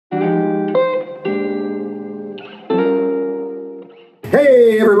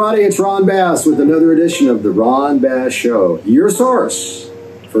everybody, it's Ron Bass with another edition of the Ron Bass Show, your source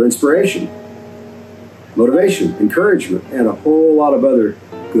for inspiration, motivation, encouragement, and a whole lot of other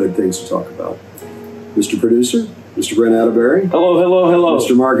good things to talk about. Mr. Producer, Mr. Brent Atterbury. Hello, hello, hello.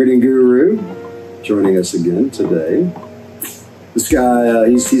 Mr. Marketing Guru, joining us again today. This guy,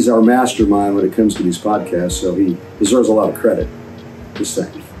 he's our mastermind when it comes to these podcasts, so he deserves a lot of credit. Just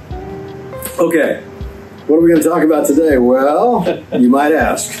saying. Okay. What are we going to talk about today? Well, you might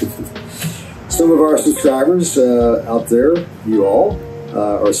ask. Some of our subscribers out there, you all,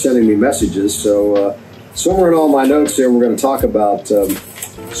 are sending me messages. So somewhere in all my notes there, we're going to talk about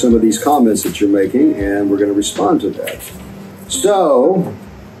some of these comments that you're making, and we're going to respond to that. So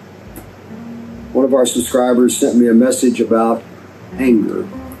one of our subscribers sent me a message about anger.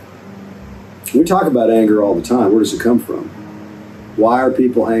 We talk about anger all the time. Where does it come from? Why are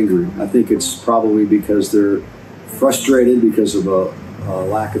people angry? I think it's probably because they're frustrated because of a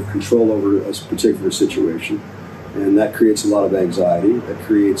lack of control over a particular situation. And that creates a lot of anxiety. That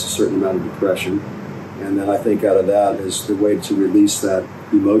creates a certain amount of depression. And then I think out of that is the way to release that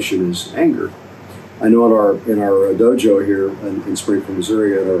emotion is anger. I know in our dojo here in Springfield,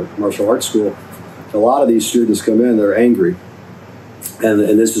 Missouri, at our martial arts school, a lot of these students come in, they're angry. And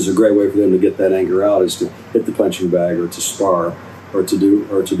this is a great way for them to get that anger out, is to hit the punching bag or to spar. Or to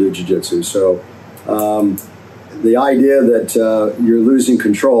do Jiu Jitsu. So the idea that you're losing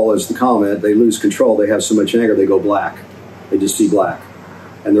control is the comment. They lose control. They have so much anger, they go black. They just see black.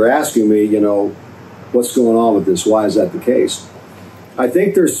 And they're asking me, what's going on with this? Why is that the case? I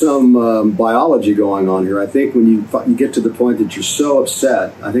think there's some biology going on here. I think when you get to the point that you're so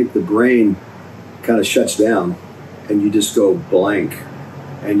upset, I think the brain kind of shuts down and you just go blank.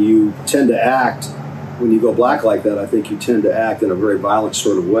 And you tend to act. When you go black like that, I think you tend to act in a very violent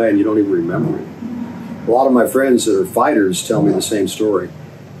sort of way, and you don't even remember it. A lot of my friends that are fighters tell me the same story,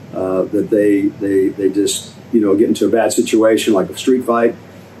 that they just get into a bad situation like a street fight,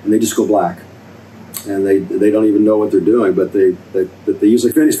 and they just go black, and they don't even know what they're doing, but they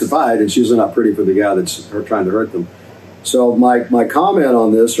usually finish the fight. It's usually not pretty for the guy that's trying to hurt them. So my comment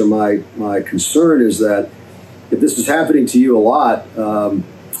on this, or my concern, is that if this is happening to you a lot,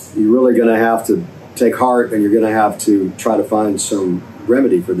 you're really going to have to take heart, and you're going to have to try to find some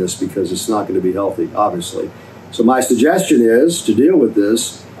remedy for this, because it's not going to be healthy, obviously. So my suggestion is to deal with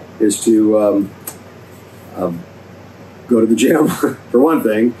this is to go to the gym for one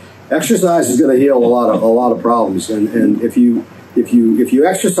thing. Exercise is going to heal a lot of problems, and if you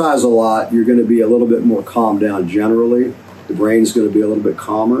exercise a lot, you're going to be a little bit more calmed down generally. The brain's going to be a little bit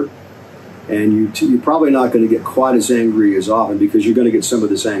calmer, and you're probably not going to get quite as angry as often, because you're going to get some of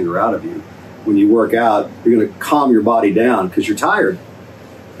this anger out of you. When you work out, you're going to calm your body down because you're tired.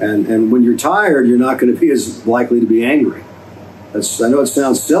 And when you're tired, you're not going to be as likely to be angry. I know it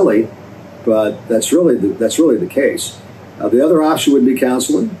sounds silly, but that's really the case. The other option would be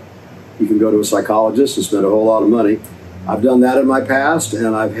counseling. You can go to a psychologist and spend a whole lot of money. I've done that in my past,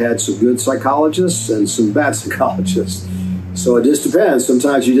 and I've had some good psychologists and some bad psychologists. So it just depends.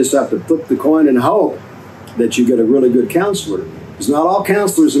 Sometimes you just have to flip the coin and hope that you get a really good counselor. Because not all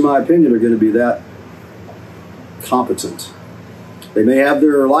counselors, in my opinion, are going to be that competent. They may have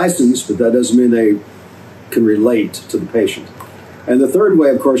their license, but that doesn't mean they can relate to the patient. And the third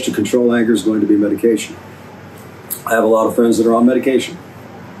way, of course, to control anger is going to be medication. I have a lot of friends that are on medication.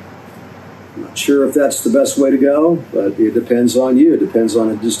 I'm not sure if that's the best way to go, but it depends on you. It depends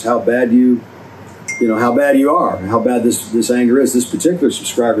on just how bad you are, how bad this anger is. This particular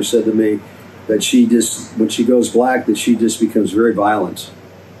subscriber said to me that when she goes black, that she just becomes very violent.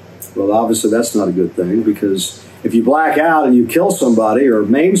 Well, obviously that's not a good thing, because if you black out and you kill somebody or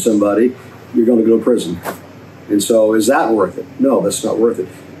maim somebody, you're going to go to prison. And so is that worth it? No, that's not worth it.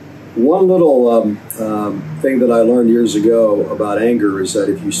 One little thing that I learned years ago about anger is that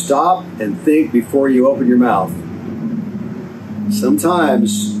if you stop and think before you open your mouth,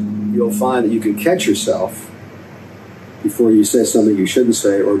 sometimes you'll find that you can catch yourself before you say something you shouldn't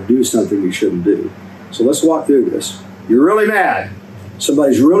say or do something you shouldn't do. So let's walk through this. You're really mad.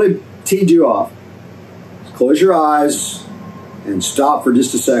 Somebody's really teed you off. Close your eyes and stop for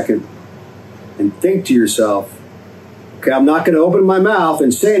just a second and think to yourself, okay, I'm not going to open my mouth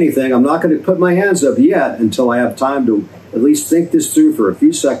and say anything. I'm not going to put my hands up yet until I have time to at least think this through for a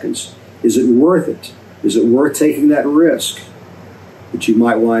few seconds. Is it worth it? Is it worth taking that risk that you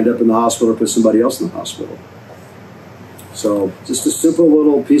might wind up in the hospital or put somebody else in the hospital? So just a simple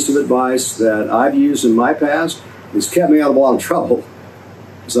little piece of advice that I've used in my past. It's kept me out of a lot of trouble,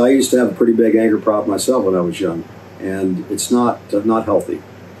 because I used to have a pretty big anger problem myself when I was young, and it's not healthy.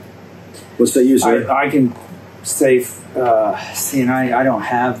 What's that use? I can say, see, and I don't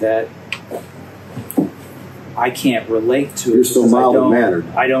have that. I can't relate to it. You're so mild-mannered.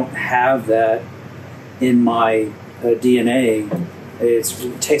 I don't have that in my DNA.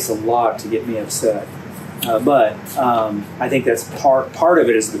 It takes a lot to get me upset. But I think that's part of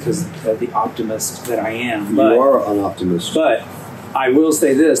it is because of the optimist that I am. But, you are an optimist. But I will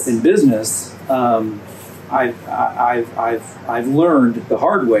say this: in business, I've learned the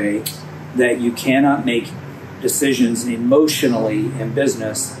hard way that you cannot make decisions emotionally in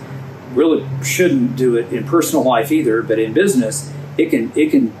business. Really shouldn't do it in personal life either, but in business, it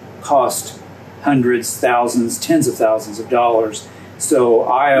can cost hundreds, thousands, tens of thousands of dollars. So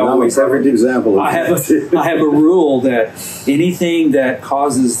I always have a perfect example. I have a rule that anything that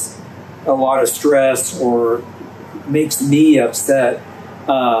causes a lot of stress or makes me upset,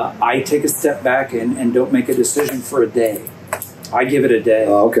 I take a step back and don't make a decision for a day. I give it a day.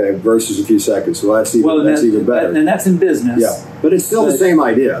 Okay, versus a few seconds. So that's even better. And that's in business. Yeah, but it's still the same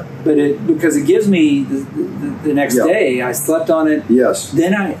idea. But because it gives me the next day, I slept on it. Yes.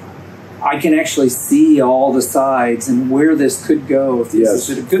 Then I can actually see all the sides and where this could go. If this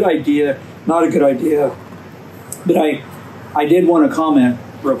is a good idea, not a good idea. But I did want to comment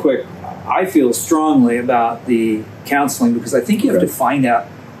real quick. I feel strongly about the counseling because I think you have to find out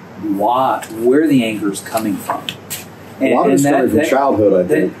where the anger is coming from. A lot of it's coming from childhood, I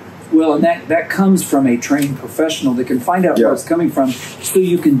think. And that comes from a trained professional that can find out where it's coming from so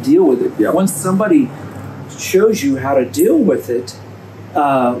you can deal with it. Yeah. Once somebody shows you how to deal with it,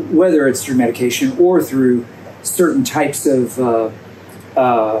 whether it's through medication or through certain types of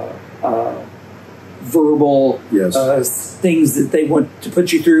verbal things that they want to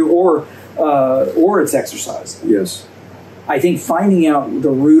put you through, or it's exercise. Yes. I think finding out the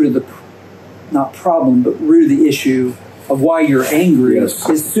root of the, not problem, but root of the issue of why you're angry is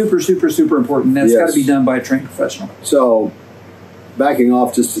super, super, super important. That's got to be done by a trained professional. So, backing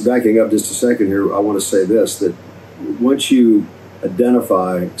up just a second here, I want to say this, that once you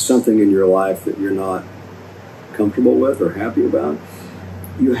identify something in your life that you're not comfortable with or happy about,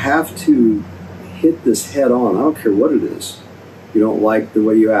 you have to hit this head on. I don't care what it is. You don't like the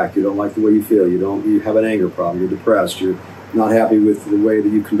way you act. You don't like the way you feel. You have an anger problem. You're depressed. You're not happy with the way that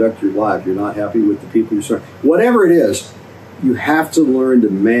you conduct your life. You're not happy with the people you serve. Whatever it is, you have to learn to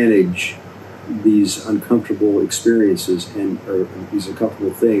manage these uncomfortable experiences or these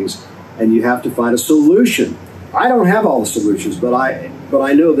uncomfortable things, and you have to find a solution. I don't have all the solutions, but I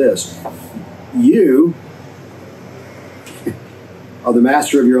know this. You are the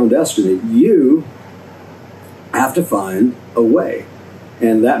master of your own destiny. You have to find a way.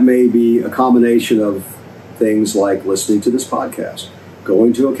 And that may be a combination of things like listening to this podcast,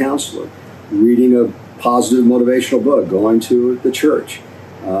 going to a counselor, reading a positive motivational book, going to the church,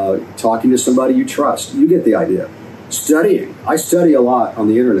 talking to somebody you trust. You get the idea. Studying. I study a lot on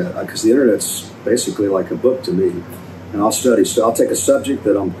the internet because the internet's basically like a book to me. And I'll study. So I'll take a subject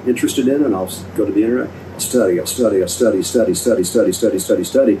that I'm interested in and I'll go to the internet. I'll study,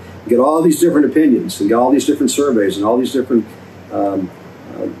 get all these different opinions and get all these different surveys and all these different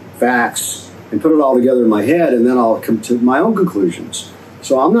facts and put it all together in my head, and then I'll come to my own conclusions.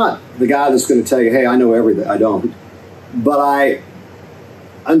 So I'm not the guy that's going to tell you, hey, I know everything. I don't. But I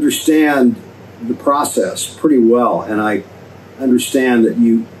understand the process pretty well, and I understand that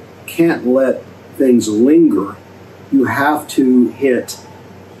you can't let things linger. You have to hit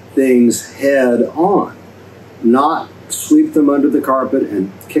things head on, not sweep them under the carpet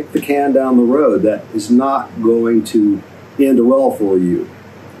and kick the can down the road. That is not going to end well for you.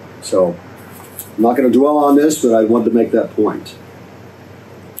 So I'm not going to dwell on this, but I wanted to make that point.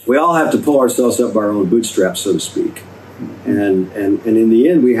 We all have to pull ourselves up by our own bootstraps, so to speak. And in the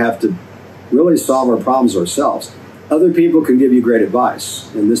end, we have to really solve our problems ourselves. Other people can give you great advice,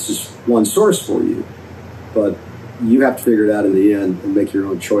 and this is one source for you. But you have to figure it out in the end and make your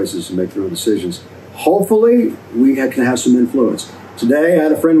own choices and make your own decisions. Hopefully, we can have some influence. Today, I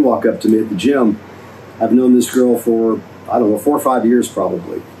had a friend walk up to me at the gym. I've known this girl for, 4 or 5 years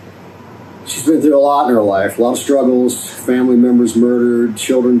probably. She's been through a lot in her life, a lot of struggles, family members murdered,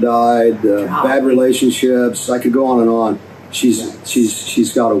 children died, bad relationships. I could go on and on.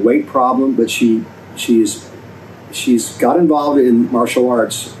 She's got a weight problem, but she's got involved in martial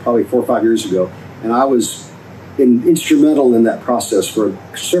arts probably 4 or 5 years ago, and I was instrumental in that process for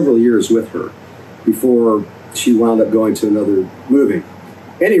several years with her before she wound up going to another moving.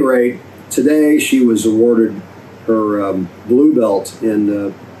 At any rate, today she was awarded her blue belt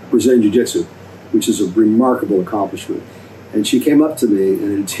in Brazilian Jiu Jitsu, which is a remarkable accomplishment. And she came up to me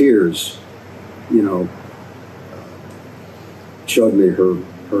and in tears, showed me her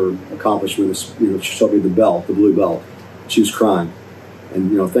her accomplishment is, she showed me the belt, the blue belt. She was crying,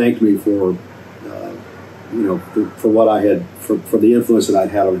 and thanked me for, for what I had, for the influence that I'd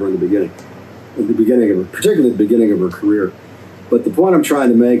had on her in the beginning, particularly the beginning of her career. But the point I'm trying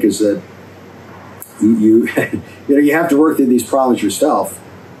to make is that you have to work through these problems yourself.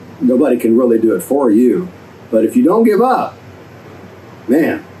 Nobody can really do it for you. But if you don't give up,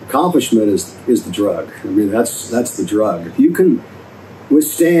 man, accomplishment is the drug. I mean, that's the drug. If you can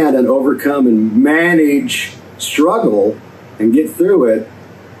withstand and overcome and manage struggle and get through it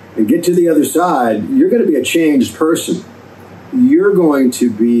and get to the other side, you're going to be a changed person. You're going to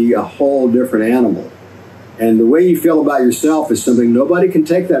be a whole different animal. And the way you feel about yourself is something nobody can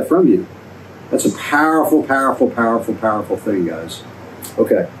take that from you. That's a powerful, powerful, powerful, powerful thing, guys.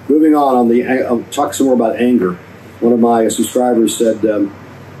 Okay, moving on. I'll talk some more about anger. One of my subscribers said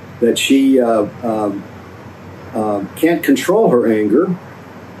that she can't control her anger,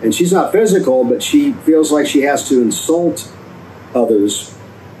 and she's not physical, but she feels like she has to insult others,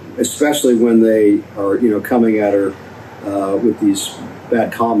 especially when they are, coming at her with these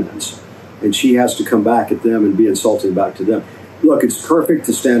bad comments, and she has to come back at them and be insulting back to them. Look, it's perfect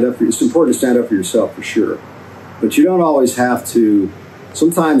to stand up. It's important to stand up for yourself, for sure, but you don't always have to.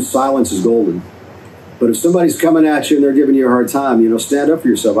 Sometimes silence is golden. But if somebody's coming at you and they're giving you a hard time, stand up for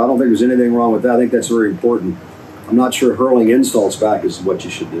yourself. I don't think there's anything wrong with that. I think that's very important. I'm not sure hurling insults back is what you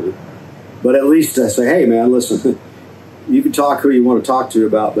should do. But at least I say, hey, man, listen, you can talk who you want to talk to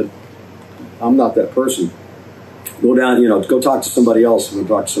about, but I'm not that person. Go down, go talk to somebody else. Go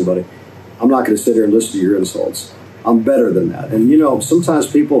talk to somebody. I'm not going to sit here and listen to your insults. I'm better than that. And, sometimes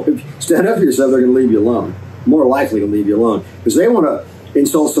people, if you stand up for yourself, they're going to leave you alone. More likely to leave you alone. Because they want to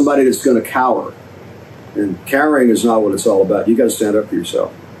insult somebody that's going to cower. And cowering is not what it's all about. You got to stand up for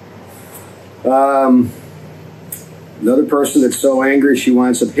yourself. Another person that's so angry she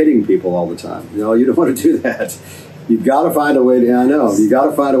winds up hitting people all the time. You don't want to do that. You've got to find a way to, you got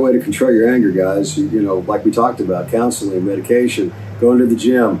to find a way to control your anger, guys. Like we talked about, counseling, medication, going to the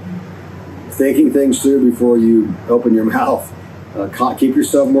gym, thinking things through before you open your mouth. Keep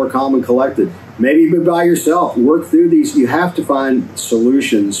yourself more calm and collected. Maybe be by yourself. Work through these. You have to find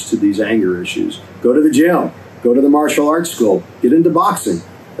solutions to these anger issues. Go to the gym. Go to the martial arts school. Get into boxing.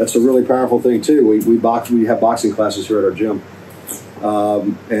 That's a really powerful thing too. We have boxing classes here at our gym,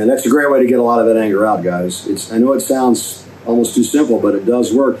 and that's a great way to get a lot of that anger out, guys. I know it sounds almost too simple, but it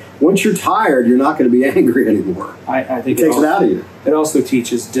does work. Once you're tired, you're not going to be angry anymore. I think it takes it out of you. It also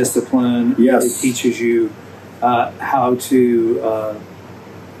teaches discipline. Yes. It teaches you how to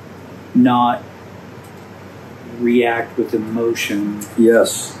not react with emotion.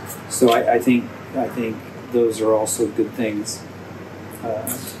 Yes. So I think those are also good things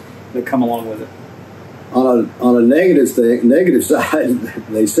that come along with it. On a negative side,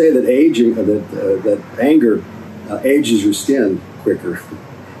 they say that that anger ages your skin quicker.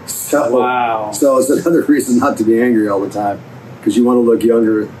 Wow. So it's another reason not to be angry all the time, because you want to look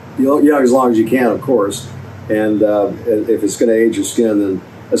younger, young as long as you can, of course. And if it's going to age your skin, then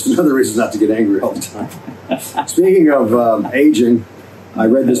that's another reason not to get angry all the time. Speaking of aging, I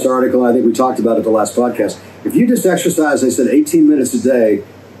read this article. I think we talked about it the last podcast. If you just exercise, they said 18 minutes a day,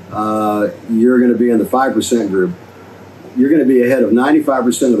 you're going to be in the 5% group. You're going to be ahead of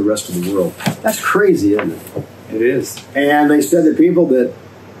 95% of the rest of the world. That's crazy, isn't it? It is. And they said that people that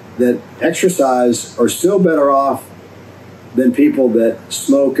exercise are still better off than people that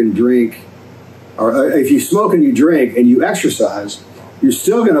smoke and drink. Or if you smoke and you drink and you exercise, you're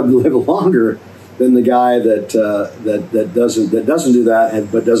still going to live longer than the guy that doesn't do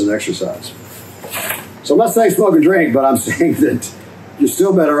that but doesn't exercise. So I'm not saying smoke and drink, but I'm saying that you're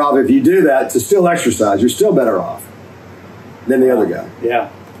still better off if you do that to still exercise. You're still better off than the other guy.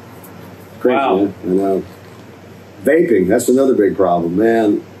 Yeah. Crazy, wow. Man. Vaping, that's another big problem,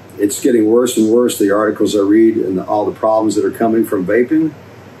 man. It's getting worse and worse, the articles I read and all the problems that are coming from vaping,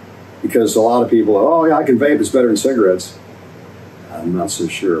 because a lot of people, oh yeah, I can vape, it's better than cigarettes. I'm not so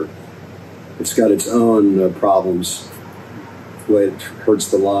sure. It's got its own problems, the way it hurts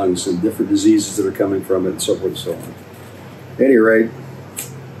the lungs and different diseases that are coming from it and so forth and so on. At any rate,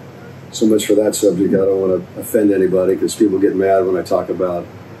 so much for that subject. I don't want to offend anybody, because people get mad when I talk about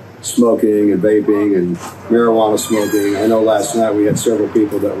smoking and vaping and marijuana smoking. I know last night we had several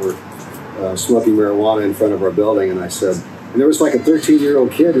people that were smoking marijuana in front of our building, and I said, and there was like a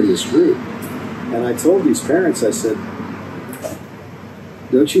 13-year-old kid in this group, and I told these parents, I said,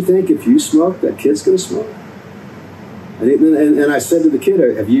 don't you think if you smoke, that kid's going to smoke? And I said to the kid,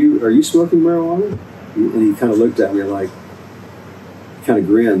 are you smoking marijuana? And he kind of looked at me like, kind of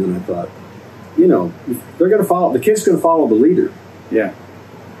grinned, and I thought, they're going to follow, the kid's going to follow the leader. Yeah.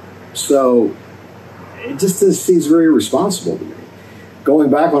 So it just seems very irresponsible to me. Going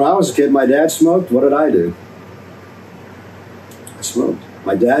back when I was a kid, my dad smoked. What did I do? I smoked.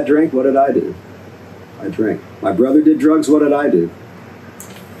 My dad drank. What did I do? I drank. My brother did drugs. What did I do?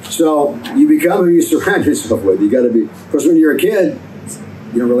 So you become who you surround yourself with. You got to be. Of course, when you're a kid,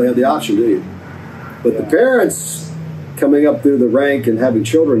 you don't really have the option, do you? But the parents coming up through the rank and having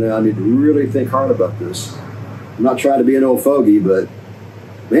children now need to really think hard about this. I'm not trying to be an old fogey, but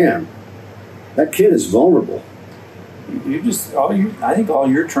man, that kid is vulnerable. I think all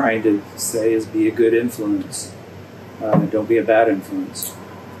you're trying to say is be a good influence. Don't be a bad influence.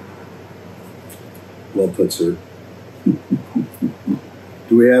 Well put, sir.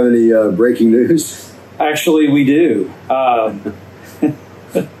 Do we have any breaking news? Actually, we do.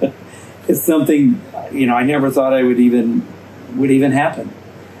 It's something, I never thought I would even happen.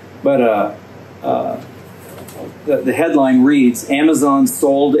 But the headline reads, Amazon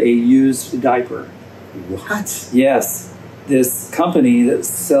sold a used diaper. What? Yes. This company that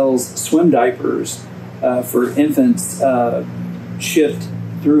sells swim diapers for infants shipped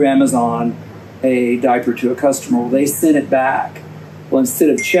through Amazon a diaper to a customer. Well, they sent it back. Well, instead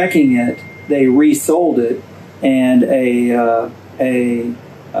of checking it, they resold it, and a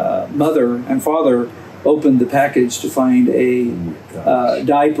mother and father opened the package to find a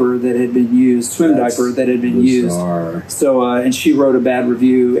diaper that had been used, diaper that had been bizarre. used. So, and she wrote a bad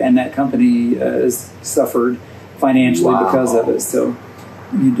review, and that company has suffered financially because of it. So,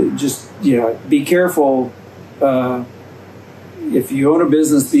 you just be careful. If you own a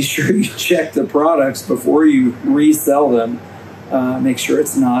business, be sure you check the products before you resell them. Make sure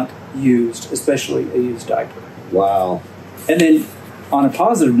it's not used, especially a used diaper. Wow. And then, on a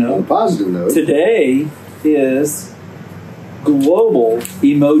positive note, today is Global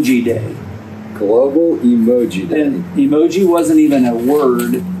Emoji Day. Global Emoji Day. And emoji wasn't even a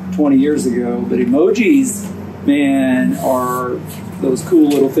word 20 years ago, but emojis, man, are those cool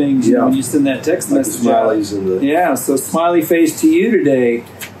little things when you send that text message smileys out. So smiley face to you today,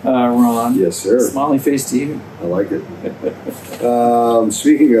 Ron. Yes, sir. Smiley face to you. I like it.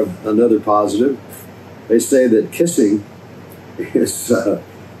 Speaking of another positive, they say that kissing is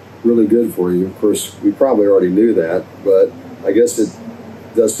really good for you. Of course, we probably already knew that, but I guess it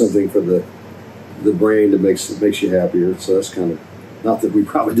does something for the brain that makes you happier. So that's kind of, not that we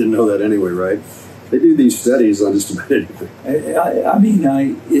probably didn't know that anyway, right? They do these studies on just about anything. I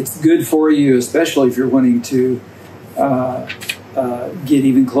mean, it's good for you, especially if you're wanting to get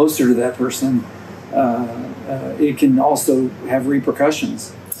even closer to that person. It can also have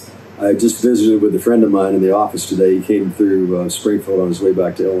repercussions. I just visited with a friend of mine in the office today. He came through Springfield on his way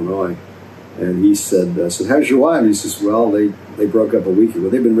back to Illinois. And he said, I said, how's your wife? And he says, well, they broke up a week ago.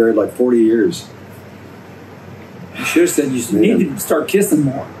 They've been married like 40 years. You should have said you need to start kissing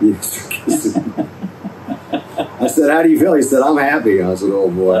more. Yeah, start kissing. I said, how do you feel? He said, I'm happy. I said, oh,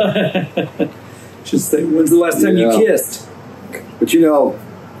 boy. Just say, when's the last time you kissed? But,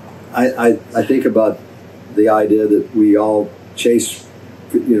 I think about the idea that we all chase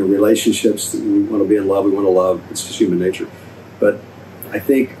relationships. We want to be in love. We want to love. It's just human nature. But I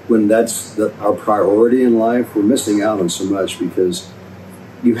think when that's our priority in life, we're missing out on so much, because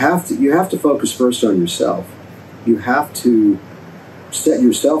you have to focus first on yourself. You have to set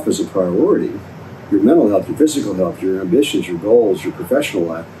yourself as a priority. Your mental health, your physical health, your ambitions, your goals, your professional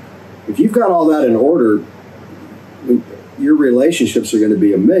life. If you've got all that in order, your relationships are going to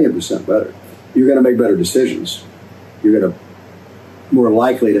be 1,000,000% better. You're going to make better decisions. You're going to more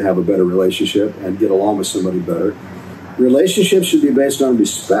likely to have a better relationship and get along with somebody better. Relationships should be based on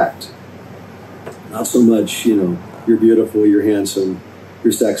respect. Not so much, you're beautiful, you're handsome,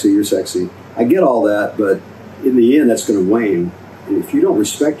 you're sexy. I get all that, but in the end, that's going to wane. And if you don't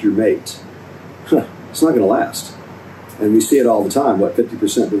respect your mate, it's not going to last. And we see it all the time.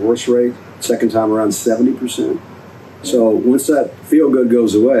 50% divorce rate? Second time around, 70%. So once that feel-good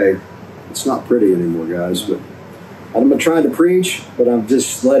goes away, it's not pretty anymore, guys. But I'm not trying to preach, but I'm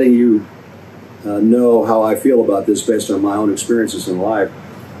just letting you know how I feel about this based on my own experiences in life.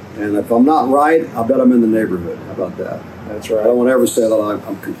 And if I'm not right, I bet I'm in the neighborhood. How about that? That's right. I don't want to ever say that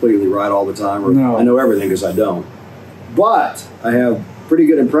I'm completely right all the time, or I know everything, because I don't. But I have pretty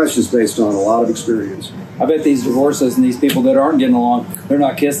good impressions based on a lot of experience. I bet these divorces and these people that aren't getting along, they're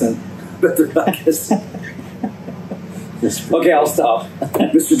not kissing. But they're not kissing. Okay, I'll stop.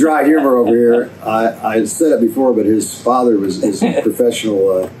 Mr. Dry Humor over here, I said it before, but his father is a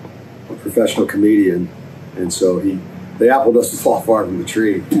professional comedian, and so the apple doesn't fall far from the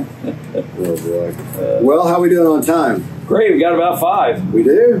tree. Oh boy. Well, how are we doing on time? Great, we got about 5. We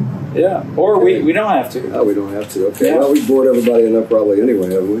do? Yeah, or we don't have to. Oh, we don't have to. Okay, yeah. Well, we bored everybody enough probably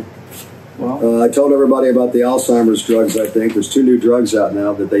anyway, haven't we? Well, I told everybody about the Alzheimer's drugs. I think there's 2 new drugs out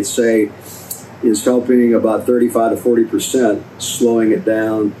now that they say is helping about 35 to 40%, slowing it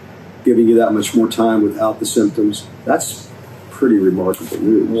down, giving you that much more time without the symptoms. That's pretty remarkable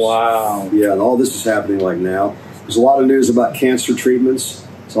news. wow. Yeah, and all this is happening like now. There's a lot of news about cancer treatments.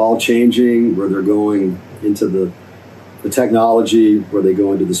 It's all changing, where they're going into the technology, where they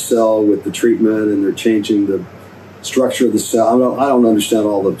go into the cell with the treatment, and they're changing the structure of the cell. I don't understand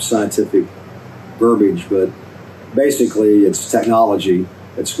all the scientific verbiage, but basically it's technology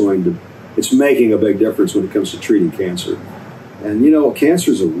that's it's making a big difference when it comes to treating cancer. And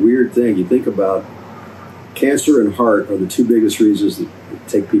cancer is a weird thing. You think about cancer and heart are the 2 biggest reasons that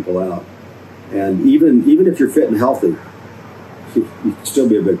take people out. And even if you're fit and healthy, you can still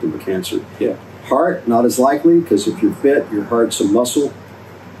be a victim of cancer. Yeah. Heart, not as likely, because if you're fit, your heart's a muscle.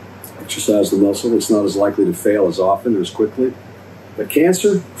 Exercise the muscle. It's not as likely to fail as often or as quickly. But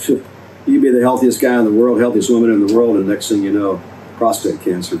cancer, you can be the healthiest guy in the world, healthiest woman in the world, and the next thing you know, prostate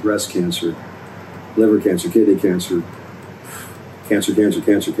cancer, breast cancer, liver cancer, kidney cancer,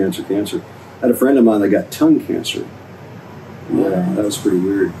 cancer. I had a friend of mine that got tongue cancer. Yeah, that was pretty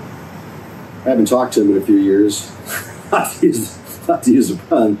weird. I haven't talked to him in a few years. not to use a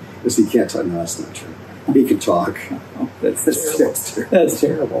pun, because he can't talk. No, that's not true. He can talk. Oh, that's terrible. That's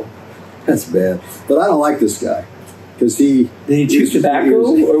terrible. That's bad. But I don't like this guy, because Did he chew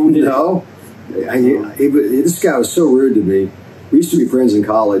tobacco? No. This guy was so rude to me. We used to be friends in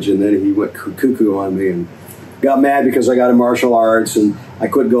college, and then he went cuckoo on me and got mad because I got in martial arts, and I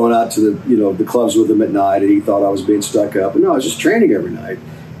quit going out to the clubs with him at night, and he thought I was being stuck up. But no, I was just training every night.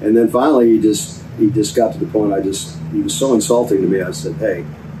 And then finally, he just got to the point. He was so insulting to me. I said, "Hey,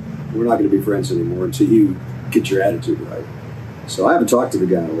 we're not going to be friends anymore until you get your attitude right." So I haven't talked to the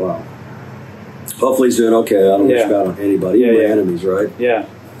guy in a while. Hopefully he's doing okay. I don't wish bad on anybody, even my enemies, right? Yeah.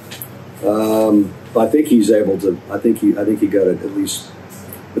 I think he's able to. I think he got it at least.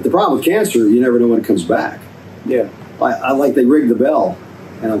 But the problem with cancer, you never know when it comes back. Yeah. I like they rigged the bell,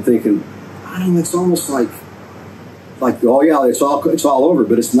 and I'm thinking, I don't know. It's almost like oh yeah, it's all over,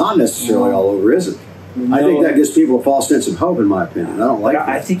 but it's not necessarily all over, is it? No. I think that gives people a false sense of hope, in my opinion. I don't like that.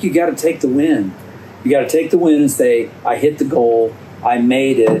 I think you got to take the win. You got to take the win and say, I hit the goal, I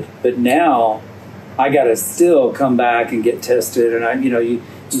made it, but now I got to still come back and get tested. And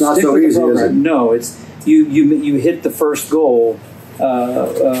it's not so easy, is it? No, it's you hit the first goal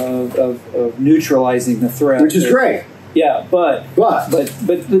of neutralizing the threat, which is great. Yeah, but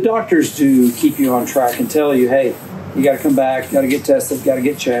the doctors do keep you on track and tell you, hey, you got to come back, got to get tested, got to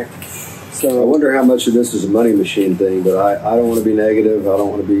get checked. So I wonder how much of this is a money machine thing, but I don't want to be negative. I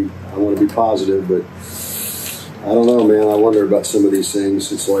want to be positive, but I don't know, man. I wonder about some of these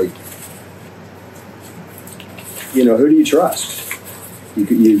things. It's like, who do you trust?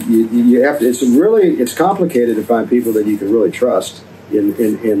 You have to. It's complicated to find people that you can really trust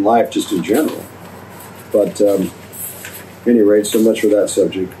in life, just in general. But at any rate, so much for that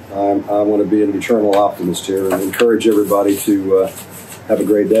subject. I want to be an eternal optimist here and encourage everybody to have a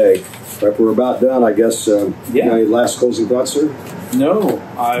great day. Right, we're about done, I guess. Any last closing thoughts, sir? No,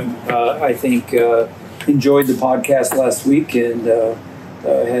 I think enjoyed the podcast last week and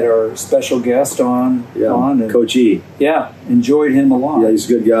had our special guest on. And, Coach E. Yeah, enjoyed him a lot. Yeah, he's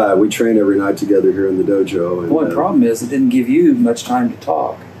a good guy. We train every night together here in the dojo. And, the problem is it didn't give you much time to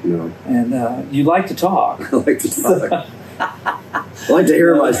talk. No. And you like to talk. I like to talk. I like to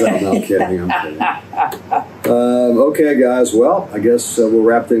hear myself. No, I'm kidding. Okay, guys. Well, I guess we'll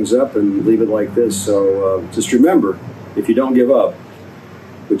wrap things up and leave it like this. So just remember, if you don't give up,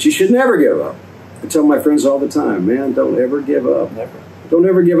 but you should never give up. I tell my friends all the time, man, don't ever give up. Never. Don't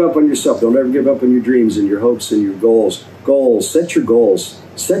ever give up on yourself. Don't ever give up on your dreams and your hopes and your goals. Goals. Set your goals.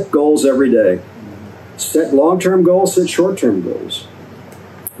 Set goals every day. Set long-term goals. Set short-term goals.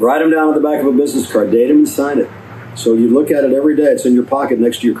 Write them down on the back of a business card. Date them and sign it. So you look at it every day. It's in your pocket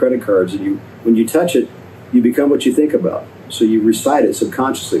next to your credit cards. And when you touch it, you become what you think about. So you recite it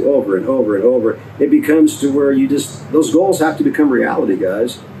subconsciously over and over and over. It becomes to where those goals have to become reality,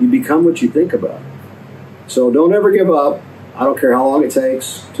 guys. You become what you think about. So don't ever give up. I don't care how long it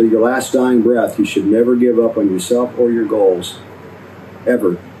takes, till your last dying breath. You should never give up on yourself or your goals.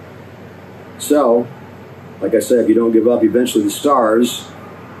 Ever. So, like I said, if you don't give up, eventually the stars,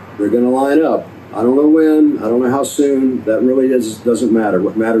 they're going to line up. I don't know when, I don't know how soon. That really doesn't matter.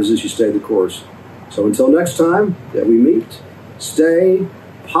 What matters is you stay the course. So until next time that we meet, stay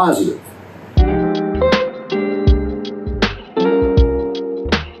positive.